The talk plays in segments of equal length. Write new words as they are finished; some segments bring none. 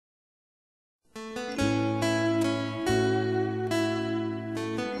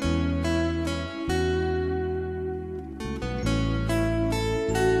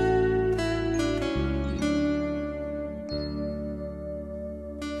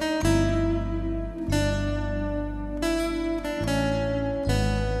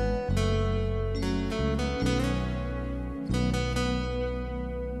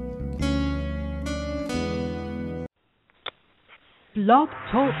Blog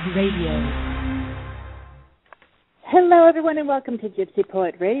Talk Radio. Hello, everyone, and welcome to Gypsy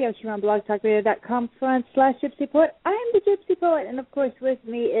Poet Radio here on blogtalkradio.com/Gypsy Poet. I'm the Gypsy Poet, and of course, with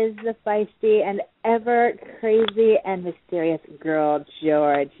me is the feisty and ever crazy and mysterious Girl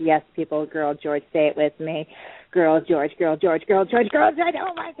George. Yes, people, Girl George, say it with me. Girl George, Girl George, Girl George, Girl George.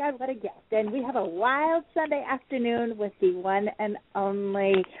 Oh my God, what a guest! And we have a wild Sunday afternoon with the one and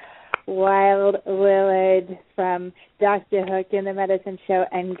only Wild Willard from Dr. Hook in the Medicine Show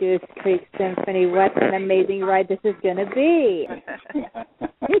and GooseCreekSymphony. What an amazing ride this is going to be. You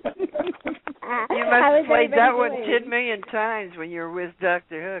must have played that one 10 million times when you were with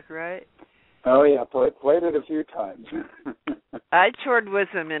Dr. Hook, right? Oh, yeah, played it a few times. I toured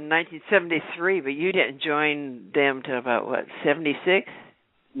with them in 1973, but you didn't join them till about, what, 76?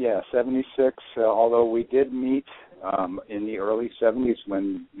 Yeah, 76, although we did meet in the early 70s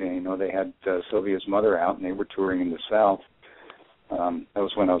when they had Sylvia's mother out and they were touring in the South. That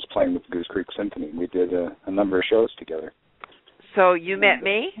was when I was playing with GooseCreekSymphony. We did a number of shows together. So you met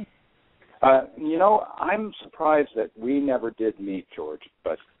me? I'm surprised that we never did meet, George,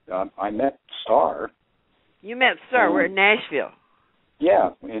 but I met Star. You met Star. We're in Nashville.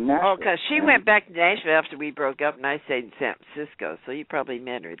 Yeah, in Nashville. Oh, because she went back to Nashville after we broke up, and I stayed in San Francisco, so you probably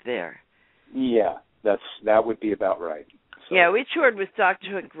met her there. Yeah, that would be about right. So. Yeah, we toured with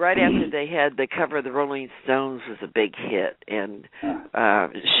Dr. Hook right after they had the cover of the Rolling Stones was a big hit, and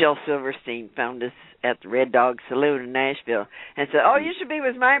Shel Silverstein found us at the Red Dog Saloon in Nashville and said, "Oh, you should be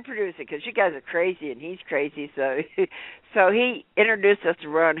with my producer because you guys are crazy and he's crazy." So he introduced us to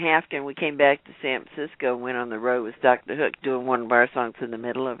Ron Hafkin. We came back to San Francisco and went on the road with Dr. Hook doing one of our songs in the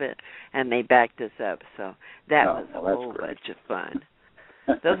middle of it, and they backed us up. So that was a whole bunch of fun.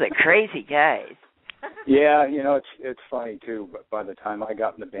 Those are crazy guys. Yeah, it's funny too. But by the time I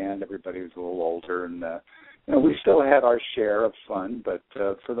got in the band, everybody was a little older, and we still had our share of fun. But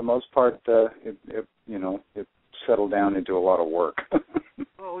for the most part, it settled down into a lot of work.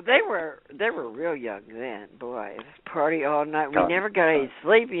 Oh, they were real young then. Boy, party all night. We never got any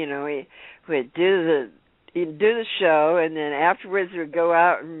sleep. We'd do the show, and then afterwards we'd go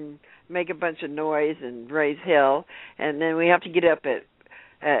out and make a bunch of noise and raise hell, and then we have to get up at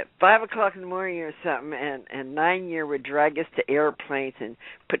 5 o'clock in the morning or something, and 9 Year would drag us to airplanes and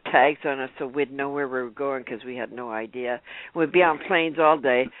put tags on us so we'd know where we were going because we had no idea. We'd be on planes all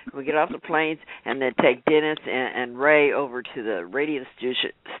day. We'd get off the planes, and they'd take Dennis and Ray over to the radio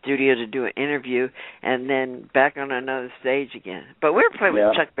studio to do an interview, and then back on another stage again. But we were playing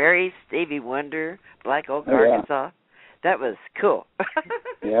with Chuck Berry, Stevie Wonder, Black Oak, Arkansas. That was cool.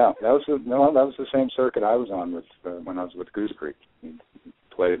 Yeah, that was the same circuit I was on with when I was with Goose Creek.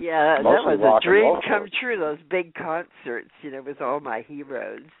 Yeah, that was a dream come true, those big concerts, with all my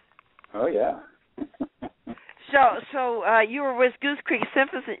heroes. Oh, yeah. So you were with Goose Creek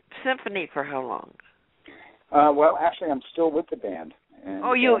Symphony for how long? Well, actually, I'm still with the band. And,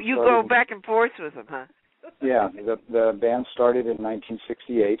 you go back and forth with them, huh? Yeah, the band started in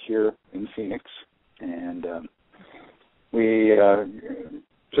 1968 here in Phoenix, and we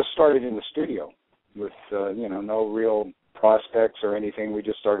just started in the studio with, no real prospects or anything. We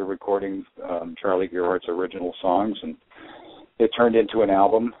just started recording Charlie Gearhart's original songs, and it turned into an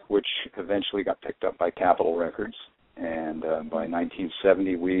album, which eventually got picked up by Capitol Records. And by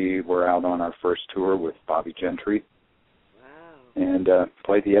 1970, we were out on our first tour with Bobby Gentry. Wow. And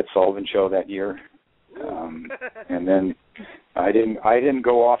played the Ed Sullivan Show that year. And then I didn't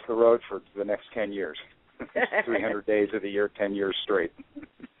go off the road for the next 10 years. 300 days of the year, 10 years straight.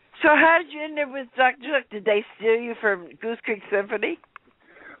 So how did you end up with Dr. Hook? Did they steal you from Goose Creek Symphony?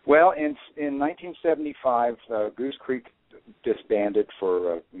 Well, in 1975, Goose Creek disbanded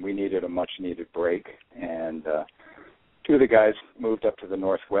for we needed a much-needed break, and two of the guys moved up to the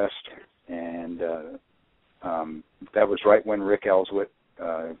Northwest, and that was right when Rick Ellsworth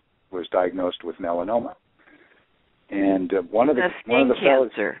was diagnosed with melanoma. And one of the fellows,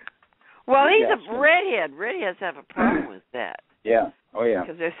 cancer. Well, he's a redhead. Redheads have a problem with that. Yeah. Oh, yeah.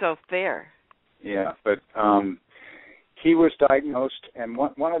 Because they're so fair. Yeah, but he was diagnosed, and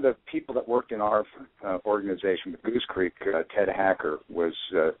one of the people that worked in our organization with Goose Creek, Ted Hacker, was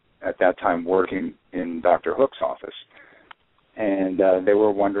at that time working in Dr. Hook's office. And they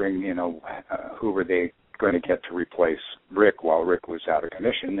were wondering, who were they going to get to replace Rick while Rick was out of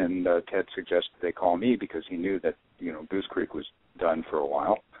commission. And Ted suggested they call me because he knew that, Goose Creek was done for a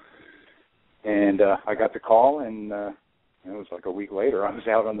while. And I got the call, and it was like a week later, I was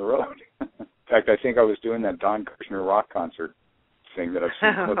out on the road. In fact, I think I was doing that Don Kirshner rock concert thing that I've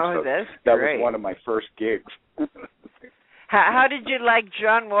seen. That's that great. was one of my first gigs. How did you like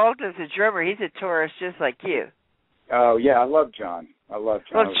John Walt as a drummer? He's a Taurus just like you. Oh, yeah, I love John. I love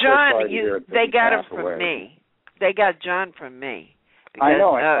John. Well, John, they got him from me. They got John from me. Because, I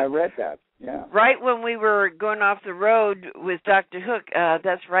know. I read that. Yeah. Right when we were going off the road with Dr. Hook,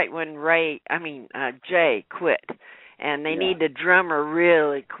 that's right when Jay quit, and they needed a drummer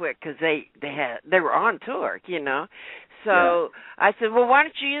really quick because they were on tour, you know. So I said, well, why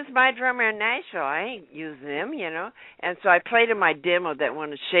don't you use my drummer in Nashville? I ain't using him, you know. And so I played him my demo, that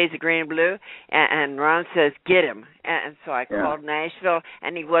one of Shades of Green and Blue, and Ron says, get him. And so I called Nashville,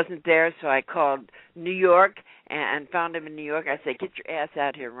 and he wasn't there, so I called New York and found him in New York. I said, get your ass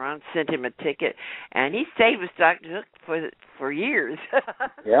out here. Ron sent him a ticket, and he stayed with Dr. Hook for years.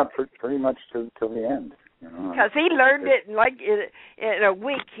 Yeah, pretty much till the end. Because he learned it in a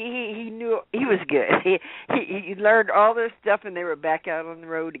week. He knew he was good. He learned all their stuff, and they were back out on the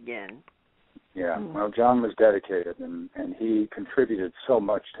road again. Yeah, well, John was dedicated, and he contributed so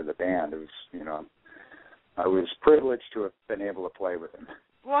much to the band. It was, I was privileged to have been able to play with him.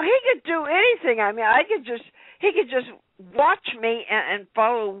 Well, he could do anything. I mean, he could just watch me and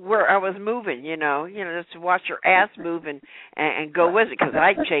follow where I was moving. Just watch your ass move and go with it, because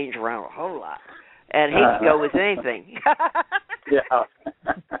I change around a whole lot. And he could go with anything. Yeah.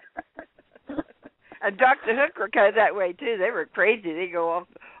 And Dr. Hook were kind of that way, too. They were crazy. They go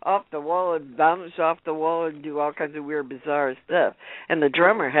off the wall and bounce off the wall and do all kinds of weird, bizarre stuff. And the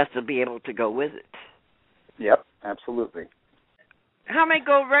drummer has to be able to go with it. Yep, absolutely. How many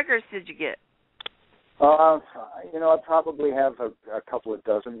gold records did you get? I probably have a couple of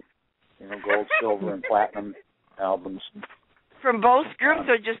dozen, gold, silver, and platinum albums. From both groups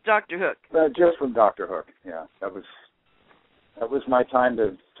or just Dr. Hook? Just from Dr. Hook, yeah. That was my time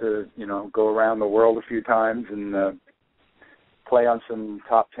to go around the world a few times and play on some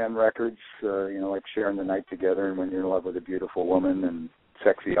top 10 records, like Sharing the Night Together and When You're in Love with a Beautiful Woman and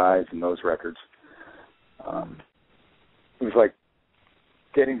Sexy Eyes and those records. It was like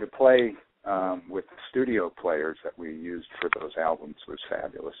getting to play with the studio players that we used for those albums was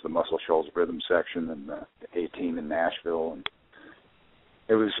fabulous. The Muscle Shoals Rhythm Section and the A-Team in Nashville. And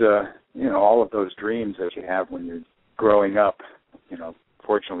it was, all of those dreams that you have when you're growing up,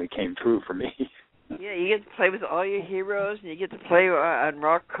 fortunately came true for me. Yeah, you get to play with all your heroes, and you get to play on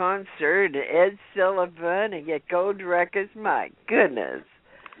Rock Concert, and Ed Sullivan, and get gold records. My goodness,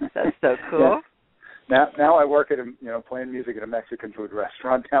 that's so cool. Yeah. Now I work at playing music at a Mexican food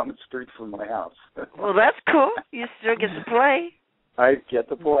restaurant down the street from my house. Well, that's cool. You still get to play. I get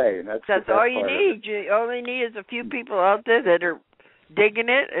to play, and that's all you need. You only need is a few people out there that are digging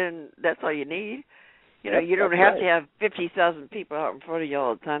it, and that's all you need. You don't have to have 50,000 people out in front of you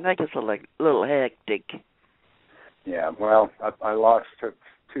all the time. That gets a little hectic. Yeah, well, I lost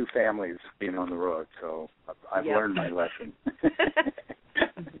two families being on the road, so I've learned my lesson.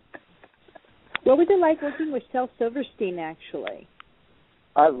 What was it like working with Shel Silverstein, actually?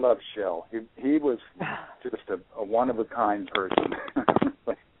 I love Shel. He was just a one-of-a-kind person.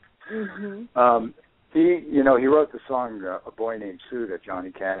 Mm-hmm. He wrote the song "A Boy Named Sue" that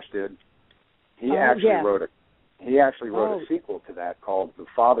Johnny Cash did. He actually wrote a sequel to that called "The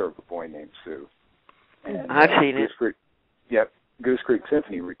Father of a Boy Named Sue." And, I've seen it.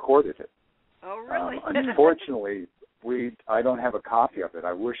 GooseCreekSymphony recorded it. Oh, really? Unfortunately, I don't have a copy of it.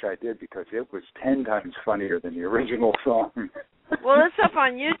 I wish I did, because it was 10 times funnier than the original song. Well, it's up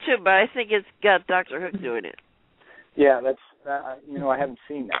on YouTube, but I think it's got Dr. Hook doing it. Yeah, that's I haven't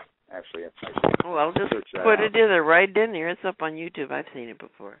seen that actually. Well, just put it in there, right in there. It's up on YouTube. I've seen it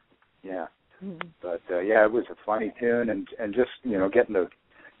before. Yeah, but it was a funny tune, and just getting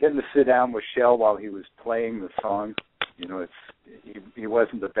to sit down with Shel while he was playing the song. He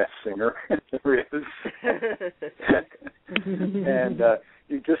wasn't the best singer there is, and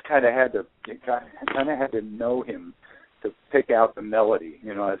you just kind of had to know him to pick out the melody,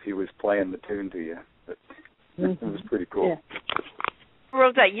 as he was playing the tune to you. But it was pretty cool. Yeah. Who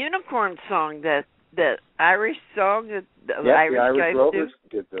wrote that Unicorn song, that Irish song that the Irish guys Rovers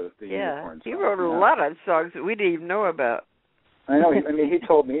did the Unicorn song. He wrote a lot of songs that we didn't even know about. I know. He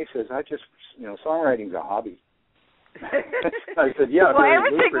told me, he says, songwriting's a hobby. I said, yeah. Well,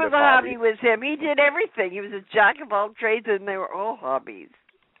 everything was a hobby with him. He did everything. He was a jack of all trades, and they were all hobbies.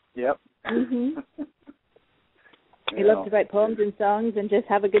 Yep. Mm-hmm. He loved to write poems and songs and just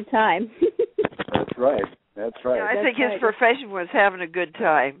have a good time. That's right. Yeah, I think his profession was having a good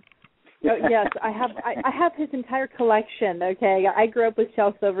time. Oh, yes, I have his entire collection. Okay, I grew up with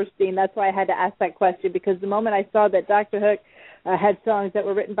Shel Silverstein. That's why I had to ask that question, because the moment I saw that Dr. Hook had songs that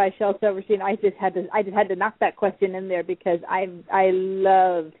were written by Shel Silverstein, I just had to knock that question in there, because I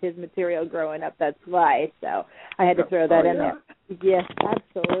loved his material growing up. That's why. So I had to throw that in there. Yes,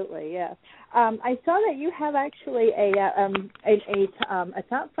 absolutely. Yeah. I saw that you have actually a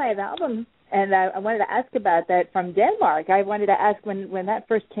top 5 album, and I wanted to ask about that from Denmark. I wanted to ask when that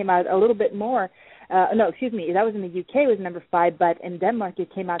first came out a little bit more. No, excuse me, that was in the UK. It was number 5, but in Denmark it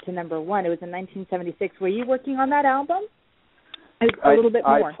came out to number 1. It was in 1976. Were you working on that album? A little bit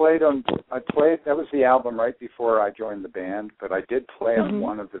more. I played. That was the album right before I joined the band, but I did play on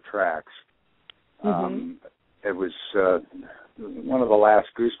one of the tracks. It was one of the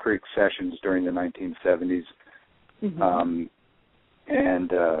last Goose Creek sessions during the 1970s,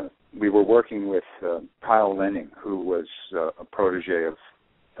 and we were working with Kyle Lenning, who was a protege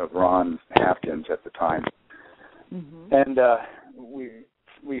of Ron Halfkins at the time, and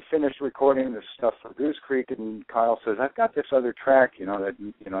we finished recording this stuff for Goose Creek, and Kyle says, "I've got this other track, that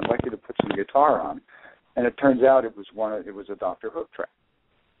I'd like you to put some guitar on," and it turns out it was a Dr. Hook track,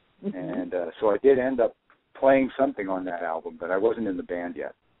 and so I did end up playing something on that album, but I wasn't in the band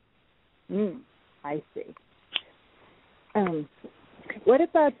yet. I see. What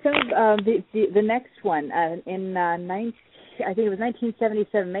about some the next one in I think it was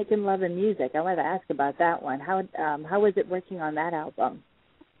 1977, Making Love and Music? I wanted to ask about that one. How was it working on that album?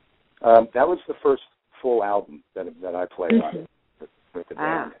 That was the first full album that I played on with the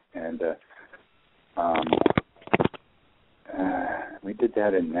band, and we did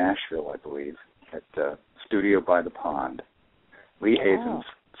that in Nashville, I believe, at Studio by the Pond, Lee Hazen's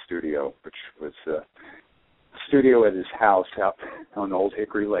studio, which was a studio at his house out on Old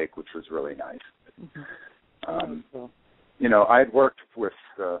Hickory Lake, which was really nice. I'd worked with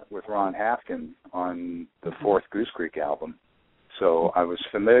Ron Halfkin on the fourth Goose Creek album, so I was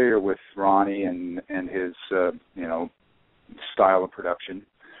familiar with Ronnie and his style of production.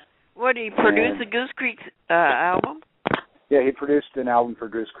 What, did he produce the Goose Creek album? Yeah, he produced an album for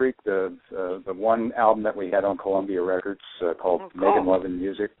Goose Creek, the one album that we had on Columbia Records called Making Love and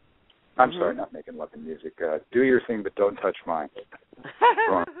Music. I'm sorry, not Making Love and Music. Do Your Thing, but Don't Touch Mine.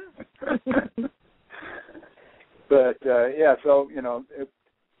 But, so,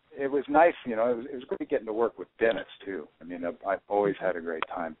 it was nice, it was great getting to work with Dennis, too. I mean, I've always had a great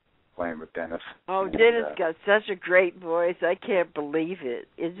time playing with Dennis. Oh, Dennis got such a great voice. I can't believe it.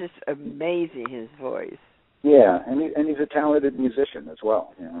 It's just amazing, his voice. Yeah, and he's a talented musician as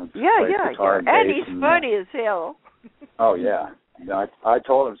well. And he's funny as hell. Oh, yeah. I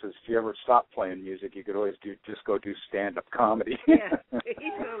told him, says, if you ever stop playing music, you could always just go do stand-up comedy. Yeah,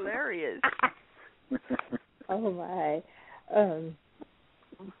 he's hilarious. Oh, my.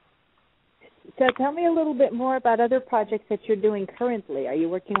 So tell me a little bit more about other projects that you're doing currently. Are you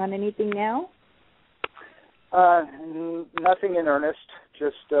working on anything now? Nothing in earnest.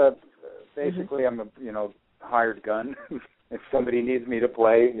 Just basically I'm a, hired gun. If somebody needs me to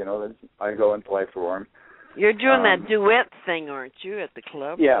play, I go and play for them. You're doing that duet thing, aren't you, at the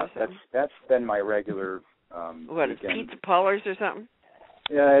club? Yeah, that's been my regular what, is Pizza Parlors or something?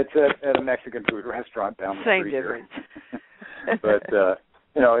 Yeah, it's at a Mexican food restaurant down the street. Same difference. But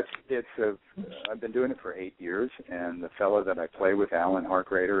I've been doing it for 8 years, and the fellow that I play with, Alan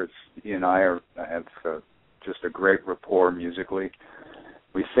Harkrader, he and I have just a great rapport musically.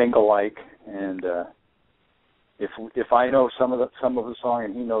 We sing alike, and if I know some of the song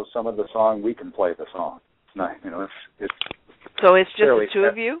and he knows some of the song, we can play the song. It's not, it's. So it's just the two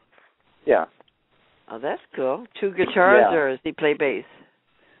of you? Yeah. Oh, that's cool. 2 guitars, or does he play bass?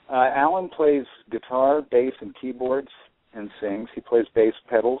 Alan plays guitar, bass, and keyboards, and sings. He plays bass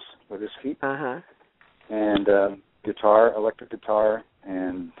pedals with his feet. And guitar, electric guitar,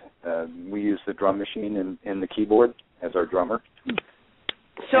 and we use the drum machine in the keyboard as our drummer.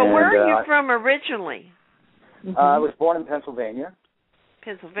 So where are you from originally? I was born in Pennsylvania.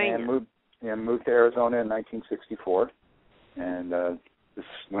 Pennsylvania. And moved to Arizona in 1964. And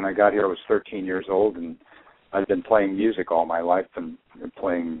when I got here, I was 13 years old, and I've been playing music all my life and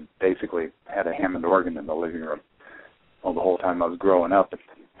had a Hammond organ in the living room the whole time I was growing up.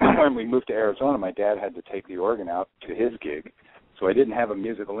 When we moved to Arizona, my dad had to take the organ out to his gig, so I didn't have a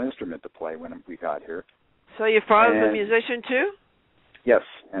musical instrument to play when we got here. So your father's a musician too? Yes,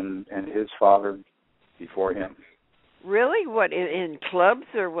 and his father before him. Really? What, in clubs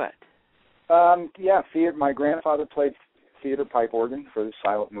or what? Yeah, theater. My grandfather played theater pipe organ for the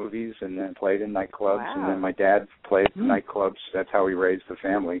silent movies, and then played in nightclubs. Wow. And then my dad played nightclubs. That's how we raised the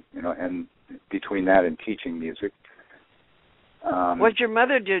family, and between that and teaching music. What'd your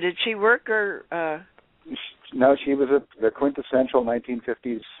mother do? Did she work or? No, she was the quintessential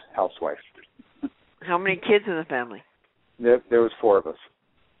 1950s housewife. How many kids in the family? There was 4 of us.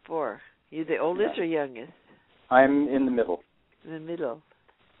 4. You the oldest or youngest? I'm in the middle. In the middle.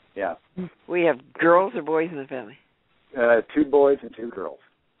 Yeah. We have girls or boys in the family? 2 boys and 2 girls.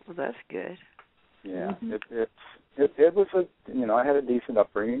 Well, that's good. Yeah, it was I had a decent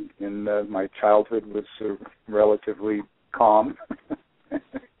upbringing, and my childhood was relatively calm.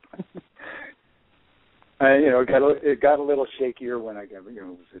 It got a little shakier when I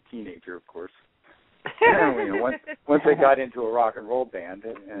was a teenager, of course. Once I got into a rock and roll band,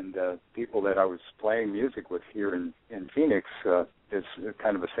 and people that I was playing music with here in Phoenix, is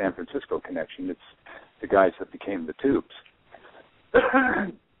kind of a San Francisco connection. It's the guys that became the Tubes.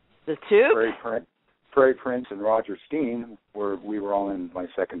 The Tubes? Prairie Prince and Roger Steen we were all in my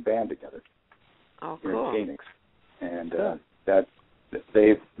second band together. Oh, here cool. in Phoenix, and that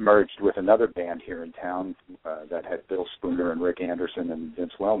they merged with another band here in town that had Bill Spooner and Rick Anderson and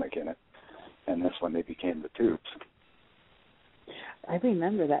Vince Welnick in it, and that's when they became the Tubes. I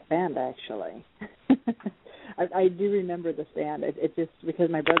remember that band, actually. I do remember this band. It's just because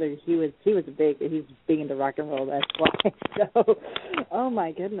my brother, he's big into rock and roll. That's why. So, oh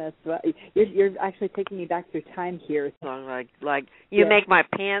my goodness, you're actually taking me back through time here. Song like you make my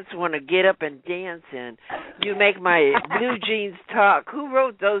pants want to get up and dance, and you make my blue jeans talk. Who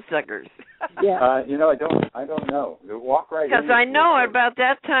wrote those suckers? Yeah. I don't know. Walk right. Because I know about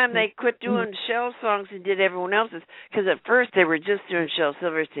that time they quit doing Shel songs and did everyone else's. Because at first they were just doing Shel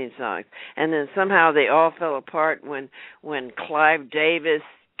Silverstein songs, and then somehow they all fell apart when Clive Davis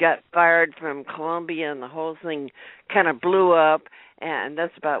got fired from Columbia, and the whole thing kind of blew up. And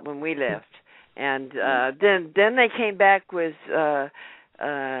that's about when we left. And then they came back with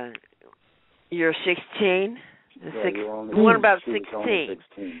You're 16. The one about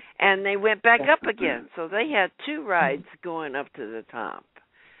 16. And they went back up again. So they had 2 rides going up to the top.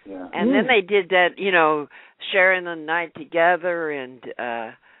 Yeah. And then they did that, sharing the night together, and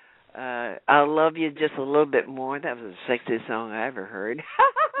I'll Love You Just a Little Bit More. That was the sexiest song I ever heard.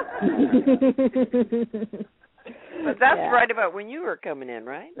 But that's right about when you were coming in,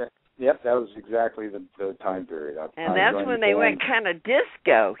 right? Yep, that was exactly the time period. And that's when they went kind of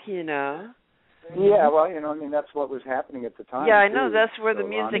disco, Yeah, well, that's what was happening at the time. Yeah, I know. That's where the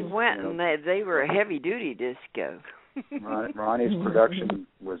music went, and they were a heavy-duty disco. Ronnie's production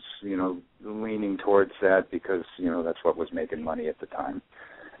was, leaning towards that because, that's what was making money at the time.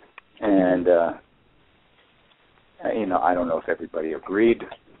 And, I don't know if everybody agreed,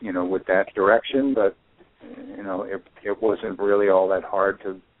 with that direction, but, it wasn't really all that hard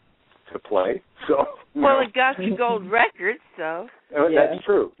to play. So well, it got you gold records, so that's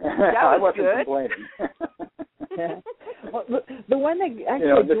true. I wasn't good. complaining. Yeah. Well, the one that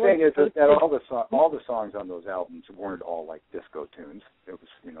actually the thing is that all the songs on those albums weren't all like disco tunes. It was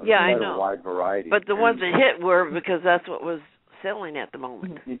I know. a wide variety. But the ones that hit were because that's what was selling at the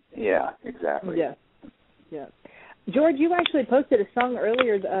moment. Yeah, exactly. Yeah. George, you actually posted a song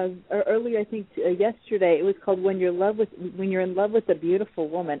earlier. I think yesterday. It was called "When You're in Love with a Beautiful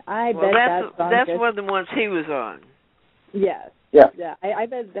Woman." I bet that song. That's one of the ones he was on. Yes. Yeah. I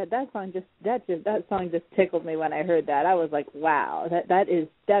bet that song just tickled me when I heard that. I was like, wow, that is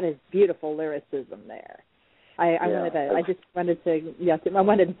beautiful lyricism there. I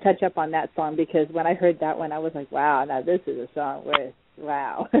wanted to touch up on that song because when I heard that one, I was like, wow, now this is a song where.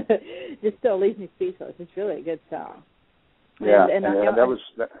 Wow, just still leaves me speechless. It's really a good song. Yeah, that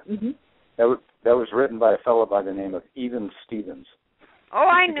was written by a fellow by the name of Even Stevens. Oh,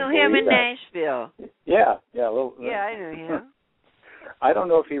 I knew him in Nashville. Yeah, I knew him. I don't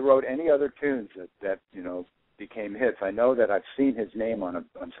know if he wrote any other tunes that became hits. I know that I've seen his name on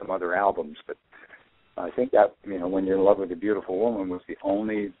some other albums, but I think that When You're in Love with a Beautiful Woman was the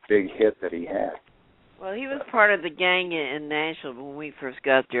only big hit that he had. Well, he was part of the gang in Nashville when we first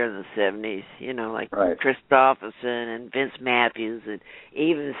got there in the 70s, like Christopherson and Vince Matthews and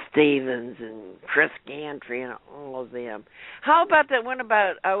even Stevens and Chris Gantry and all of them. How about that one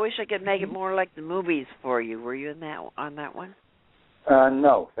about I Wish I Could Make It More Like the Movies for You? Were you on that one?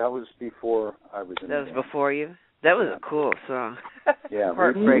 No, that was before I was in That was before you? That was a cool song. Yeah,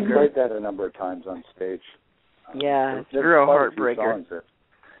 Heartbreaker. we played that a number of times on stage. Yeah, it's a real heartbreaker.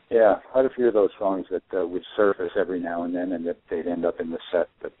 Quite a few of those songs that would surface every now and then, and that they'd end up in the set.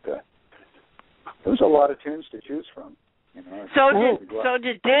 But there was a lot of tunes to choose from. So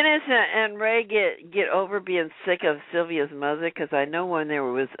did Dennis and Ray get over being sick of Sylvia's mother? Because I know when they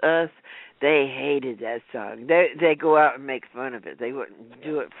were with us, they hated that song. They go out and make fun of it. They wouldn't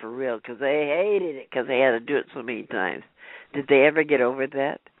do it for real because they hated it because they had to do it so many times. Did they ever get over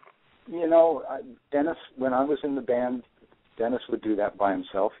that? Dennis, when I was in the band, Dennis would do that by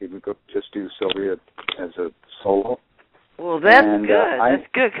himself. He would just do Sylvia as a solo. Well, that's good. That's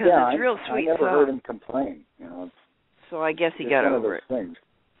good because it's real sweet. I never heard him complain. So I guess he got over it. Things.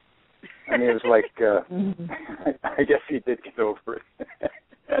 I mean, it was like, I guess he did get over it.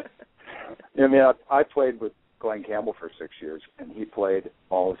 I mean, I played with Glenn Campbell for 6 years, and he played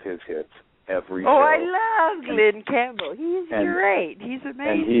all of his hits every show. Oh, I love Glenn Campbell. He's great. He's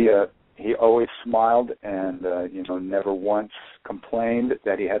amazing. And he always smiled and, never once complained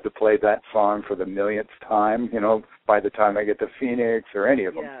that he had to play that song for the millionth time, by the time I get to Phoenix or any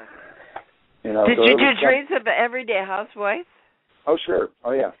of them. Yeah. Did you do Dreams of an Everyday Housewife? Oh, sure.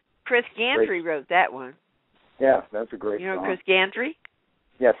 Oh, yeah. Chris Gantry wrote that one. Yeah, that's a great song. You know Chris Gantry?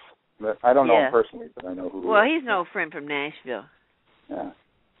 Yes. But I don't know him personally, but I know who he is. Well, he's no friend from Nashville. Yeah.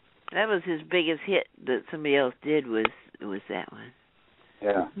 That was his biggest hit that somebody else did was that one.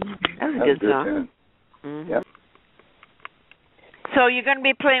 Yeah. That was a good song. Mm-hmm. Yep. So you're going to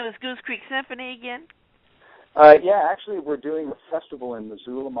be playing with Goose Creek Symphony again? Yeah, actually, we're doing a festival in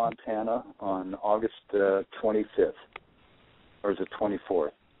Missoula, Montana on August 25th. Or is it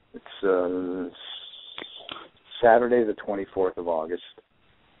 24th? It's Saturday, the 24th of August.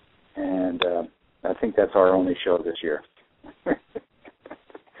 And I think that's our only show this year.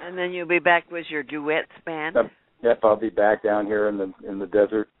 And then you'll be back with your duets band? Yep, I'll be back down here in the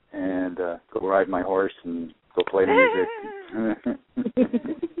desert and go ride my horse and go play the music.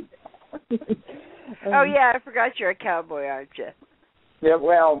 Oh, yeah, I forgot you're a cowboy, aren't you? Yeah,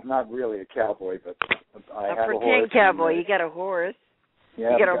 well, not really a cowboy, but I have a horse. Pretend cowboy. You got a horse.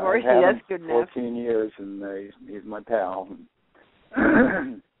 Yeah, you got a horse. That's good enough. 14 years, and he's my pal.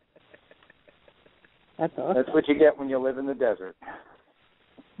 That's awesome. That's what you get when you live in the desert.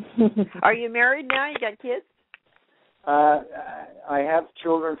 Are you married now? You got kids? I have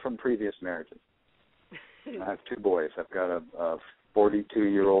children from previous marriages. I have 2 boys. I've got a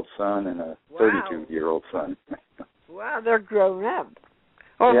 42-year-old son and a 32-year-old son. Wow, they're grown up.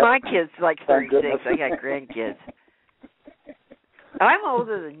 Well, yep. My kid's like 36. I got grandkids. I'm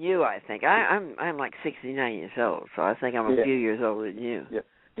older than you, I think. I'm like 69 years old, so I think I'm a few years older than you. Yeah.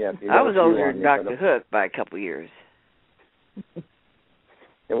 Yeah, I was older than Dr. Hook by a couple of years.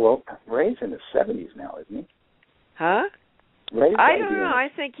 Yeah, well, Ray's in his 70s now, isn't he? Huh? Ray's I don't know. I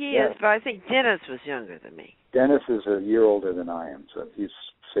think he is, but I think Dennis was younger than me. Dennis is a year older than I am, so he's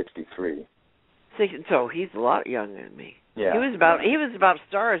 63. So he's a lot younger than me. Yeah. He was about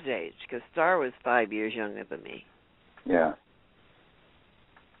Star's age, because Star was 5 years younger than me. Yeah.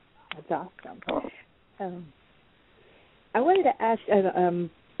 That's awesome. I wanted to ask,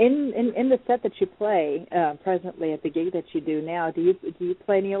 in the set that you play presently at the gig that you do now, do you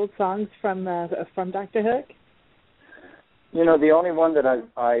play any old songs from Dr. Hook? The only one that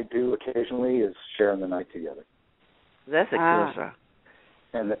I do occasionally is Sharing the Night Together. That's a cool song.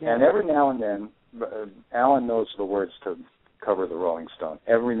 And every now and then, Alan knows the words to Cover the Rolling Stone.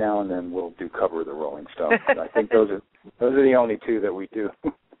 Every now and then we'll do Cover the Rolling Stone. I think those are the only 2 that we do.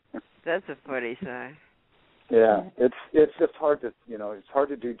 That's a funny song. Yeah, it's just hard to it's hard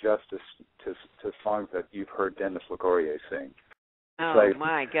to do justice to songs that you've heard Dennis LaGorrier sing. Oh,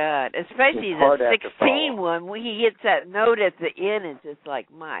 my God. Especially the 16 one, when he hits that note at the end, it's just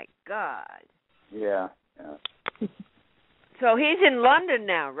like, my God. Yeah. So he's in London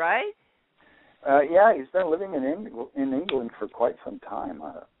now, right? Yeah, he's been living in England for quite some time.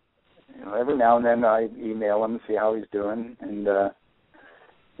 Every now and then I email him and see how he's doing, and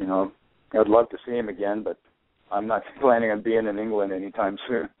I'd love to see him again, but I'm not planning on being in England anytime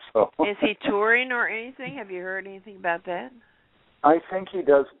soon. So is he touring or anything? Have you heard anything about that? I think he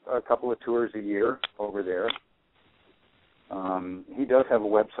does a couple of tours a year over there. He does have a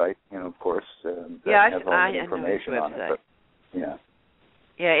website, of course. That has all the information on it. But, yeah.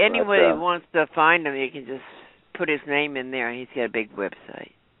 Yeah, anybody who wants to find him, you can just put his name in there, and he's got a big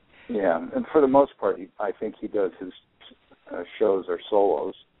website. Yeah, and for the most part, I think he does his shows or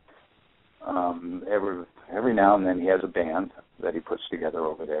solos. Every now and then he has a band that he puts together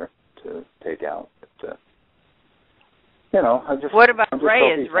over there to take out. But, what about Ray?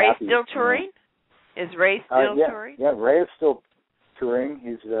 Is Ray still touring? Is Ray still touring? Yeah, Ray is still touring.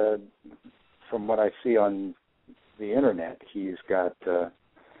 He's, from what I see on the internet, he's got,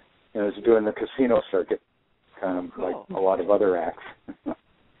 he's doing the casino circuit, kind of like a lot of other acts.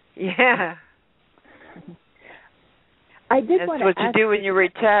 Yeah. That's what you do when you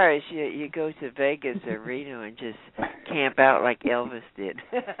retire. Is you go to Vegas or Reno and just camp out like Elvis did.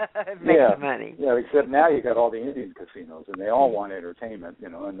 Make some money. Yeah, except now you got all the Indian casinos, and they all want entertainment,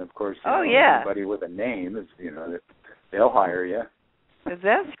 and of course, anybody with a name is, they'll hire you.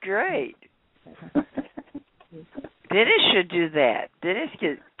 That's great. Dennis should do that. Dennis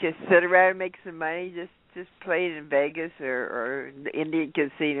could sit around and make some money, just play it in Vegas or the Indian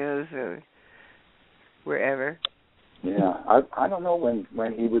casinos or wherever. Yeah, I don't know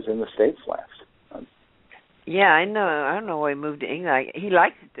when he was in the States last. Yeah, I know. I don't know why he moved to England. He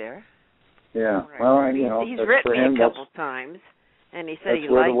likes it there. Yeah, well, you know, he's written me a couple times, and he said he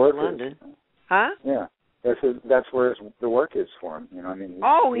likes London. Huh? Yeah, that's where the work is for him. You know, I mean.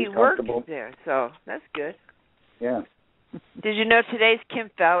 He works there, so that's good. Yeah. Did you know today's Kim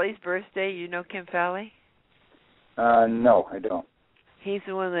Fowley's birthday? You know Kim Fowley? No, I don't. He's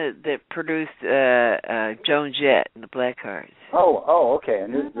the one that produced Joan Jett and the Blackhearts. Oh, okay.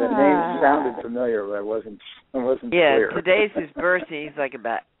 And the name sounded familiar, but I wasn't clear. Yeah, today's his birthday. He's like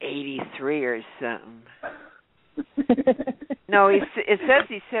about 83 or something. No, it says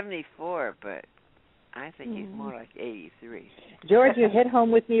he's 74, but I think he's more like 83. George, you hit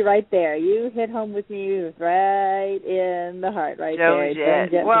home with me right there. You hit home with me right in the heart right Joan there.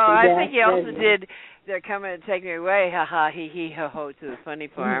 Jett. Well, I think he also did They're Coming to Take Me Away, ha ha, hee hee, ho ho, to the Funny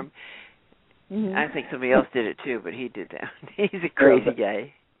Farm. Mm-hmm. I think somebody else did it too, but he did that. He's a crazy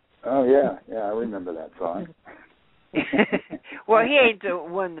guy. Oh, yeah, I remember that song. Well, he ain't the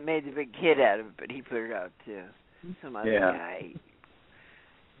one that made the big hit out of it, but he put it out too. Some other guy.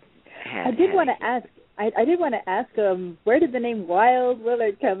 I did want to ask where did the name Wild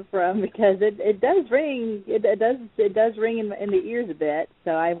Willard come from, because it does ring in the ears a bit.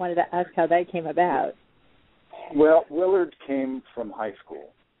 So I wanted to ask how that came about. Well, Willard came from high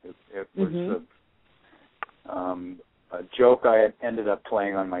school. It was a joke I had ended up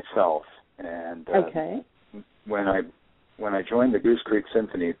playing on myself, and when I joined the Goose Creek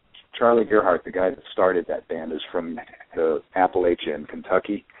Symphony, Charlie Gerhardt, the guy that started that band, is from the Appalachia in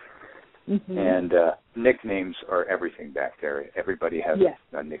Kentucky. Mm-hmm. And nicknames are everything back there. Everybody has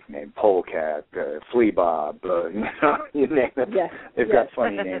a nickname: Polecat, Flea Bob, you name it. Yes. They've got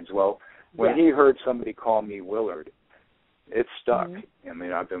funny names. Well, when he heard somebody call me Willard, it stuck. Mm-hmm. I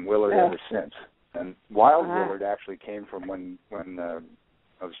mean, I've been Willard ever since. And Wild Willard actually came from when I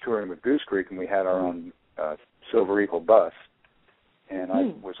was touring with Goose Creek, and we had our own Silver Eagle bus, and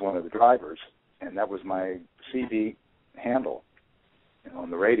I was one of the drivers, and that was my CD handle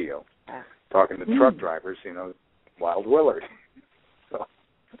on the radio. Talking to truck drivers, Wild Willard. So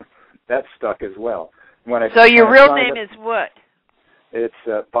that stuck as well. So your real name is what? It's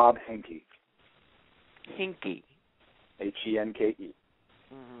Bob Henke. Henke. Henke.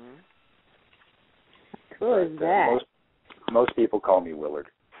 Mm-hmm. Cool is that? Most people call me Willard.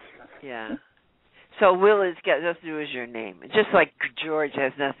 Yeah. So Willard's got nothing to do with your name. Just like George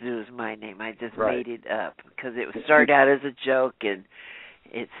has nothing to do with my name. I just made it up because it started out as a joke and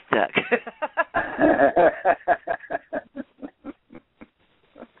it stuck.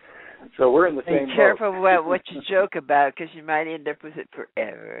 So we're in the same boat. Be careful about what you joke about, because you might end up with it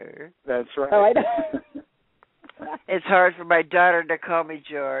forever. That's right. Oh, I know. It's hard for my daughter to call me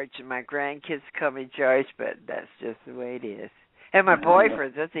George, and my grandkids call me George, but that's just the way it is. And my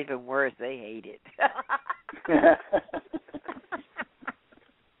boyfriends, that's even worse. They hate it.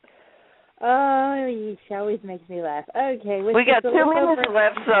 Oh, she always makes me laugh. Okay. We got 2 minutes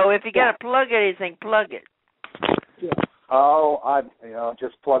left, so if you got to plug anything, plug it. Yeah. Oh,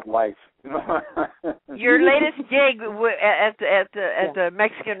 just plug life. Your latest gig at the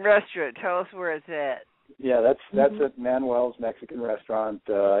Mexican restaurant. Tell us where it's at. Yeah, that's at Manuel's Mexican Restaurant,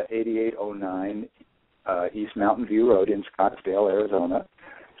 8809 East Mountain View Road in Scottsdale, Arizona.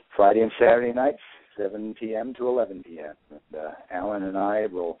 Friday and Saturday nights, 7 p.m. to 11 p.m. And Alan and I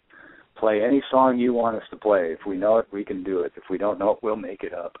will play any song you want us to play. If we know it, we can do it. If we don't know it, we'll make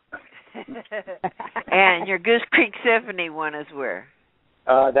it up. And your Goose Creek Symphony one is where?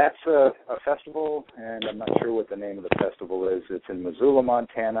 That's a festival, and I'm not sure what the name of the festival is. It's in Missoula,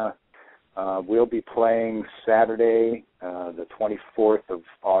 Montana. We'll be playing Saturday, the 24th of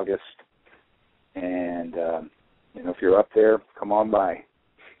August. And, if you're up there, come on by.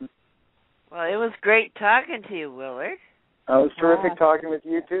 Well, it was great talking to you, Willard. It was terrific talking with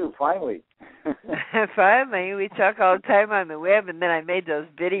you, too, finally. Finally. We talk all the time on the web, and then I made those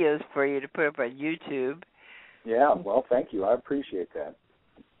videos for you to put up on YouTube. Yeah, well, thank you. I appreciate that.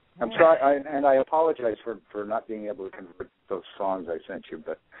 I'm sorry, and I apologize for not being able to convert those songs I sent you,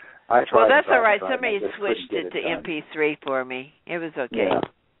 but I tried. Well, that's all right. Somebody switched it to MP3 for me. It was okay. Yeah.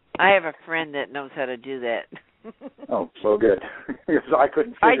 I have a friend that knows how to do that. Oh, so good. Because I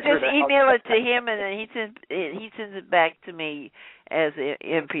couldn't figure I just email it to him, and then he sends it back to me as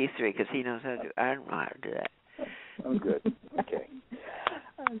MP3 because he knows how to do it. I don't know how to do that. Oh, good. Okay.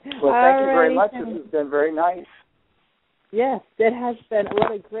 Well, thank you very much. This has been very nice. Yes, it has been.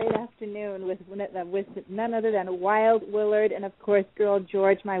 What a great afternoon with none other than Wild Willard and, of course, Girl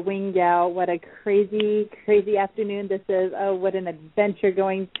George, my wing gal. What a crazy, crazy afternoon this is. Oh, what an adventure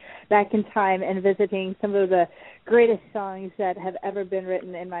going back in time and visiting some of the greatest songs that have ever been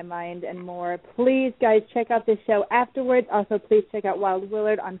written in my mind and more. Please, guys, check out this show afterwards. Also, please check out Wild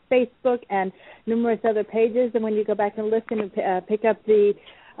Willard on Facebook and numerous other pages. And when you go back and listen, pick up the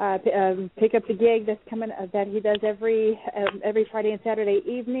gig that's coming that he does every Friday and Saturday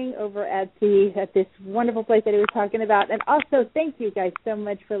evening over at this wonderful place that he was talking about. And also, thank you guys so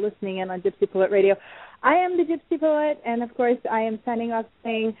much for listening in on Gypsy Poet Radio. I am the Gypsy Poet, and of course, I am signing off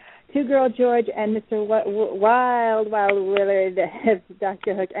saying to Girl George and Mr. Wild Willard,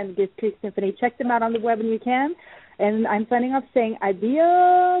 Dr. Hook, and GooseCreekSymphony. Check them out on the web when you can. And I'm signing off saying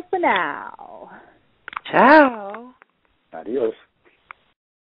adios for now. Ciao. Adios.